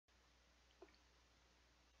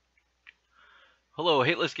Hello,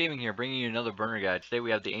 Hateless Gaming here, bringing you another burner guide. Today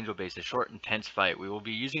we have the Angel base, a short, intense fight. We will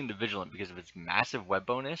be using the Vigilant because of its massive web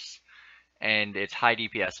bonus, and its high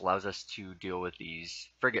DPS allows us to deal with these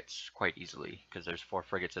frigates quite easily, because there's 4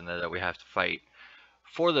 frigates in there that we have to fight.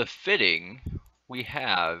 For the fitting, we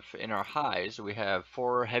have, in our highs, we have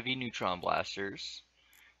 4 heavy Neutron blasters,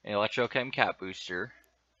 an Electrochem cap booster,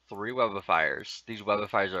 3 Webifiers. These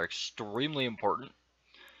Webifiers are extremely important.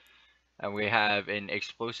 And we have an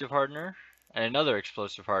explosive hardener, and another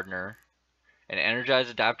explosive hardener, an energized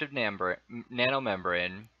adaptive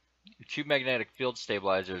nanomembrane, 2 magnetic field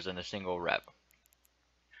stabilizers, and a single rep.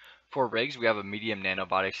 For rigs, we have a medium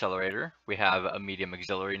nanobot accelerator, we have a medium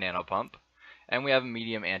auxiliary nano pump, and we have a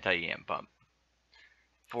medium anti-EM pump.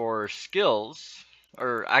 For skills,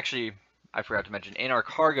 or actually, I forgot to mention, in our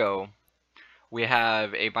cargo, we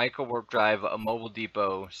have a micro warp drive, a mobile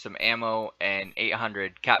depot, some ammo, and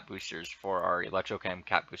 800 cap boosters for our Electrochem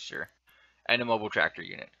cap booster, and a mobile tractor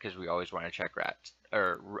unit because we always want to check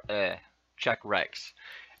check wrecks.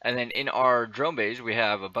 And then in our drone bays, we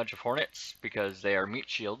have a bunch of Hornets because they are meat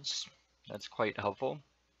shields. That's quite helpful.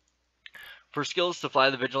 For skills to fly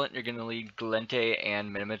the Vigilant, you're going to need Galente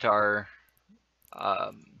and Minotaur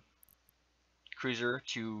Cruiser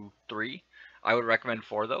to 3. I would recommend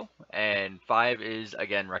 4 though, and 5 is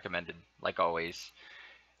again recommended, like always.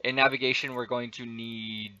 In navigation, we're going to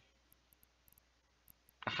need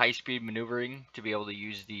high-speed maneuvering to be able to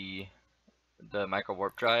use the micro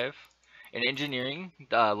warp drive. In engineering,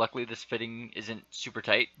 luckily this fitting isn't super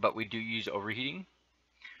tight, but we do use overheating,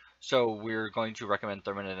 so we're going to recommend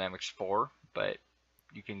thermodynamics 4, but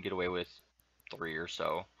you can get away with 3 or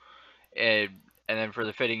so. And then for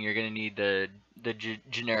the fitting, you're going to need the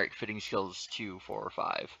generic fitting skills 2, 4, or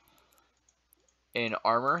 5. In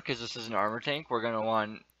armor, because this is an armor tank, we're going to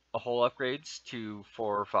want a hull upgrades to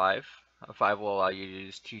 4 or 5. 5 will allow you to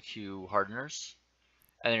use T2 hardeners.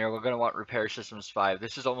 And then we're going to want repair systems 5.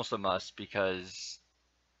 This is almost a must because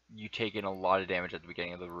you take in a lot of damage at the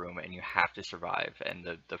beginning of the room and you have to survive. And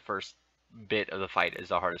the first bit of the fight is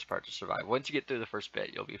the hardest part to survive. Once you get through the first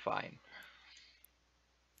bit, you'll be fine.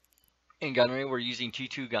 In gunnery, we're using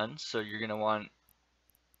T2 guns, so you're going to want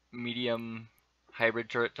medium hybrid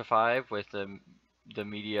turret to 5 with the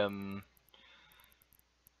medium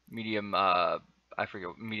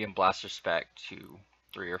blaster spec to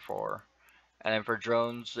 3 or 4. And then for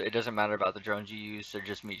drones, it doesn't matter about the drones you use, they're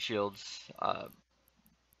just meat shields.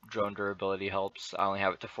 Drone durability helps. I only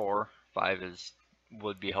have it to 4. 5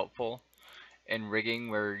 would be helpful. In rigging,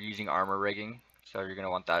 we're using armor rigging, so you're going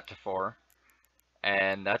to want that to 4.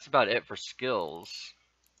 And that's about it for skills.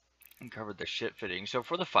 I covered the ship fitting. So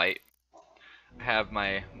for the fight, I have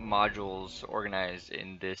my modules organized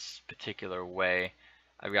in this particular way.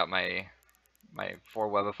 I've got my 4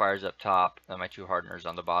 Webifiers up top, and my 2 hardeners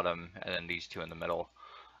on the bottom, and then these 2 in the middle.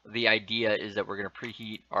 The idea is that we're going to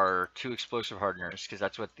preheat our 2 explosive hardeners, because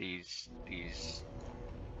that's what these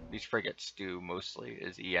frigates do mostly,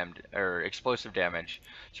 is EM or explosive damage.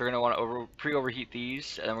 So we're going to want to pre-overheat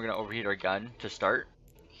these, and then we're going to overheat our gun to start.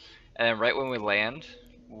 And then right when we land,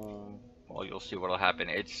 well, you'll see what'll happen.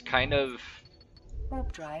 It's kind of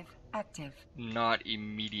warp drive active. Not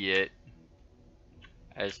immediate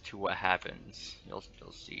as to what happens. You'll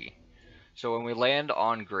see. So when we land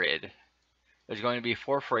on grid, there's going to be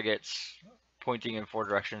 4 frigates pointing in 4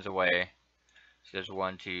 directions away. So there's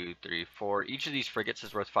 1, 2, 3, 4. Each of these frigates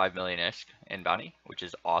is worth 5 million ISK in bounty, which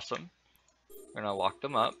is awesome. We're going to lock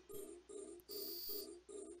them up.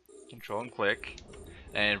 Control and click.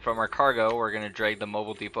 And from our cargo, we're going to drag the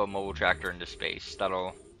mobile depot mobile tractor into space.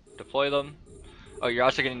 That'll deploy them. Oh, you're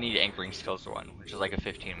also going to need anchoring skills 1, which is like a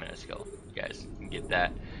 15-minute skill. You guys can get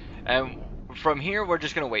that. And from here, we're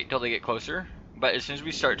just going to wait until they get closer. But as soon as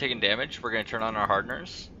we start taking damage, we're going to turn on our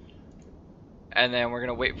hardeners. And then we're going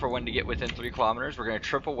to wait for one to get within 3 kilometers. We're going to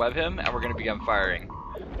triple web him, and we're going to begin firing.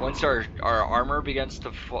 Once our armor begins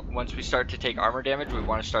to, once we start to take armor damage, we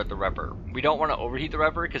want to start the repper. We don't want to overheat the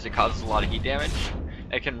repper because it causes a lot of heat damage.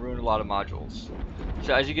 It can ruin a lot of modules.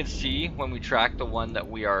 So as you can see, when we track the one that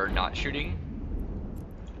we are not shooting.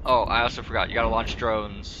 Oh, I also forgot. You got to launch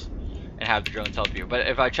drones and have the drones help you. But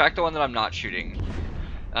if I track the one that I'm not shooting,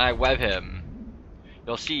 and I web him,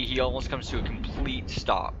 you'll see he almost comes to a complete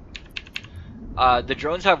stop. The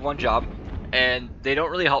drones have one job, and they don't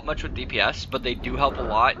really help much with DPS, but they do help a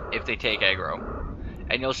lot if they take aggro.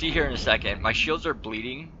 And you'll see here in a second, my shields are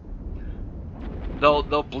bleeding.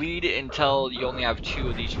 They'll bleed until you only have 2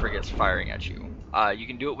 of these frigates firing at you. You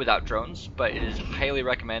can do it without drones, but it is highly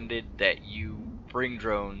recommended that you bring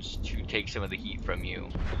drones to take some of the heat from you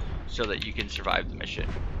so that you can survive the mission.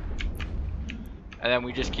 And then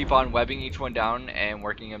we just keep on webbing each one down and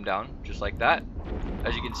working them down, just like that.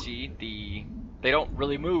 As you can see, they don't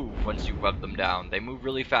really move once you web them down. They move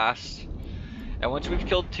really fast. And once we've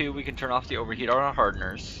killed 2, we can turn off the overheat on our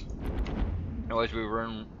hardeners. Otherwise, we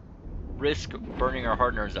risk burning our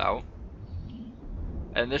hardeners out.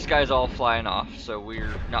 And this guy's all flying off, so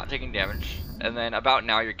we're not taking damage. And then about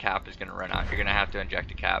now, your cap is going to run out. You're going to have to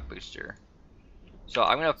inject a cap booster. So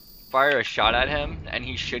I'm going to fire a shot at him, and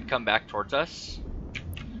he should come back towards us.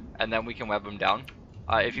 And then we can web him down.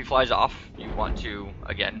 If he flies off, you want to,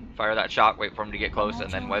 again, fire that shot, wait for him to get close,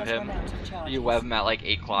 and then web him. You web him at like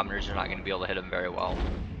 8 kilometers, you're not going to be able to hit him very well.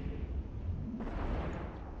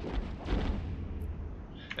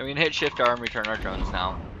 And we can hit Shift R and return our drones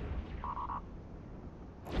now.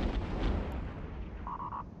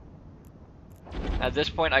 At this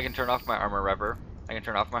point, I can turn off my armor rubber. I can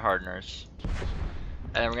turn off my hardeners.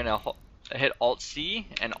 And then we're going to hit Alt-C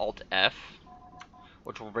and Alt-F,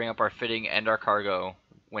 which will bring up our fitting and our cargo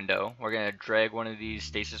window. We're going to drag one of these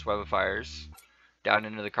Stasis Webifiers down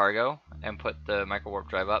into the cargo and put the micro warp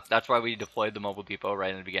drive up. That's why we deployed the mobile depot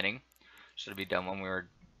right in the beginning. Should be done when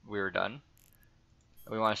we were done.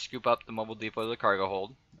 We want to scoop up the mobile depot to the cargo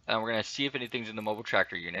hold, and we're going to see if anything's in the mobile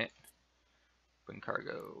tractor unit. Open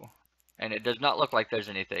cargo, and it does not look like there's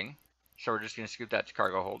anything, so we're just going to scoop that to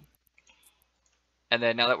cargo hold. And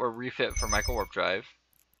then now that we're refit for micro warp drive,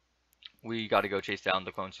 we got to go chase down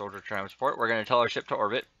the clone soldier transport. We're going to tell our ship to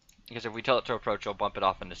orbit, because if we tell it to approach, it'll bump it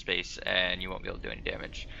off into space, and you won't be able to do any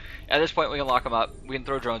damage. At this point, we can lock them up. We can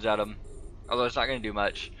throw drones at them, although it's not going to do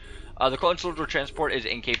much. The clone soldier transport is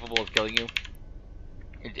incapable of killing you.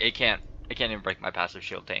 It can't even break my passive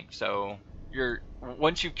shield tank. So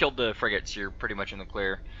once you've killed the frigates, you're pretty much in the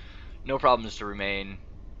clear. No problems to remain.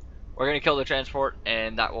 We're going to kill the transport,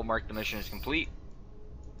 and that will mark the mission as complete.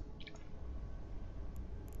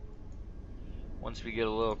 Once we get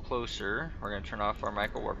a little closer, we're going to turn off our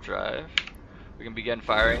micro warp drive. We can begin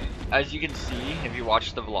firing. As you can see, if you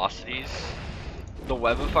watch the velocities, the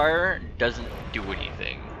Webifier doesn't do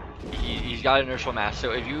anything. He's got inertial mass,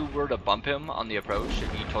 so if you were to bump him on the approach,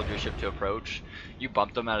 if you told your ship to approach, you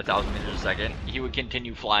bumped him at 1,000 meters a second, he would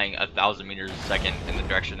continue flying 1,000 meters a second in the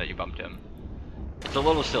direction that you bumped him. It's a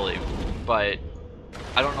little silly, but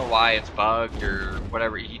I don't know why it's bugged or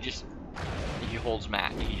whatever. He holds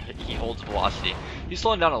mass. He holds velocity. He's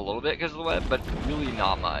slowing down a little bit because of the web, but really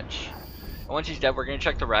not much. And once he's dead, we're going to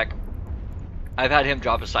check the wreck. I've had him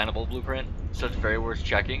drop a signable blueprint, so it's very worth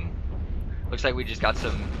checking. Looks like we just got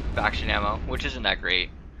some faction ammo, which isn't that great.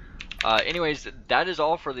 Anyways, that is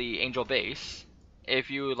all for the Angel base. If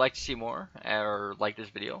you would like to see more or like this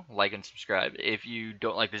video, like and subscribe. If you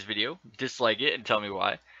don't like this video, dislike it and tell me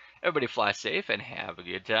why. Everybody fly safe and have a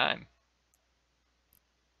good time.